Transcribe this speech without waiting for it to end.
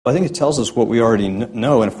I think it tells us what we already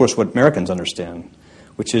know, and of course what Americans understand,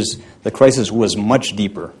 which is the crisis was much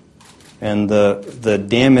deeper, and the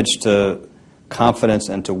damage to confidence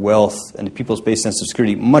and to wealth and to people's basic sense of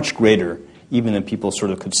security much greater even than people sort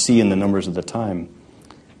of could see in the numbers at the time.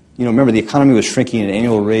 You know, remember the economy was shrinking at an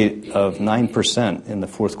annual rate of 9% in the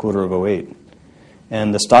fourth quarter of '08,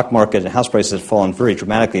 and the stock market and house prices had fallen very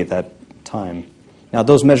dramatically at that time. Now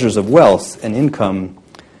those measures of wealth and income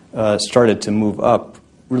started to move up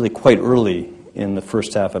really quite early in the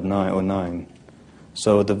first half of '09.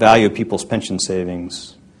 So the value of people's pension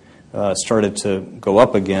savings started to go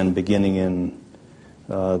up again beginning in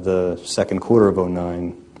the second quarter of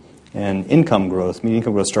 '09. And median income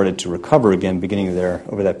growth started to recover again beginning there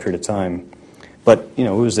over that period of time. But, you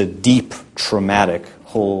know, it was a deep, traumatic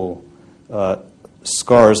hole,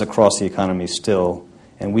 scars across the economy still,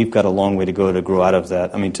 and we've got a long way to go to grow out of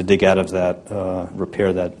that, to dig out of that,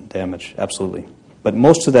 repair that damage, absolutely. But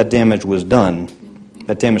most of that damage was done,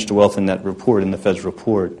 that damage to wealth in that report, in the Fed's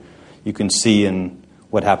report, you can see in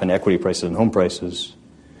what happened to equity prices and home prices.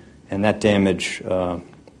 And that damage,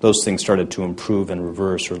 those things started to improve and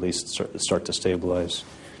reverse, or at least start to stabilize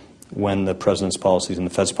when the President's policies and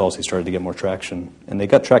the Fed's policies started to get more traction. And they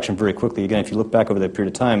got traction very quickly. Again, if you look back over that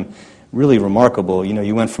period of time, really remarkable. You know,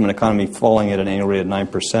 you went from an economy falling at an annual rate of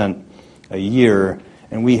 9% a year,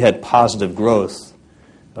 and we had positive growth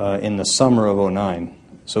in the summer of '09.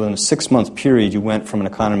 So in a 6-month period, you went from an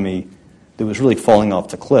economy that was really falling off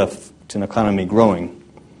the cliff to an economy growing.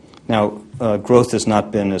 Now, growth has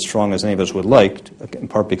not been as strong as any of us would like, in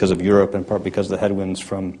part because of Europe, in part because of the headwinds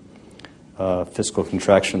from fiscal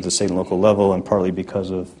contraction at the state and local level, and partly because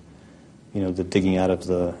of, you know, the digging out of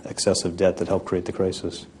the excessive debt that helped create the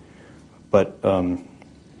crisis. But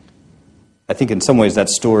I think in some ways that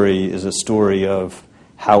story is a story of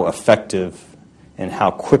how effective and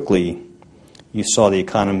how quickly you saw the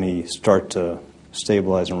economy start to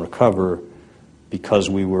stabilize and recover, because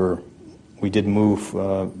we did move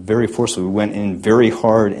very forcefully. We went in very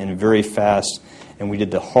hard and very fast, and we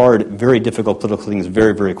did the hard, very difficult political things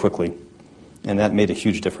very, very quickly. And that made a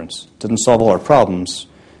huge difference. Didn't solve all our problems,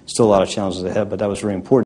 still a lot of challenges ahead, but that was very important.